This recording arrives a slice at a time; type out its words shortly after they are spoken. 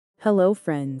Hello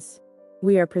friends.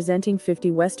 We are presenting 50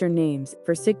 Western names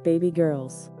for Sikh baby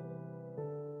girls.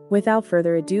 Without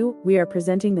further ado, we are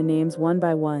presenting the names one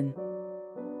by one.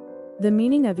 The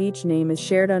meaning of each name is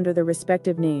shared under the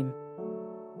respective name.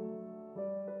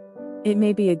 It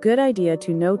may be a good idea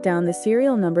to note down the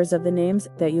serial numbers of the names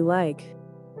that you like.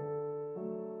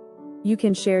 You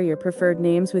can share your preferred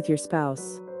names with your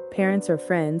spouse, parents or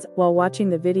friends while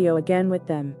watching the video again with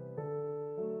them.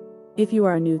 If you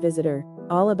are a new visitor,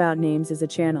 All About Names is a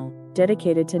channel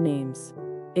dedicated to names.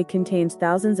 It contains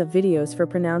thousands of videos for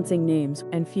pronouncing names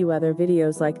and few other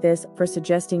videos like this for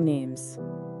suggesting names.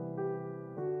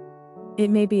 It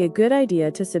may be a good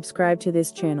idea to subscribe to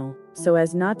this channel so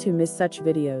as not to miss such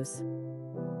videos.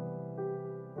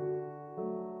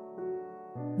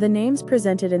 The names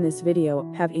presented in this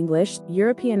video have English,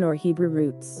 European or Hebrew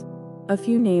roots. A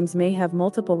few names may have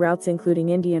multiple roots including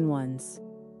Indian ones.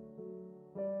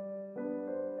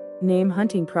 Name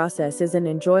hunting process is an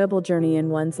enjoyable journey in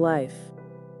one's life.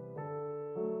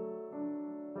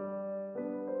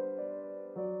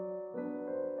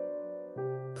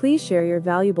 Please share your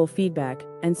valuable feedback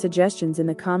and suggestions in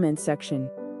the comments section.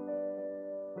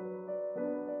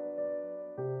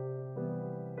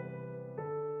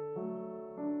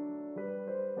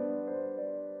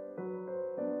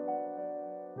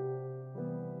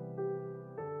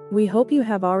 We hope you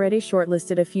have already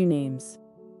shortlisted a few names.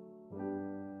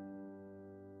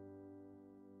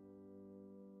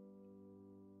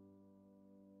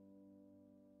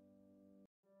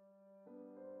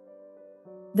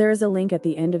 There is a link at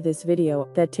the end of this video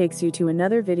that takes you to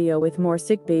another video with more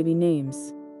Sikh baby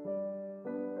names.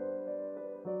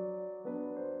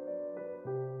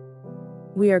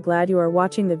 We are glad you are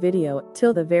watching the video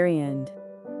till the very end.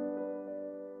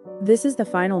 This is the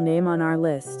final name on our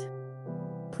list.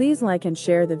 Please like and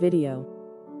share the video.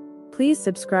 Please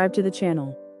subscribe to the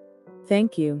channel.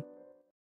 Thank you.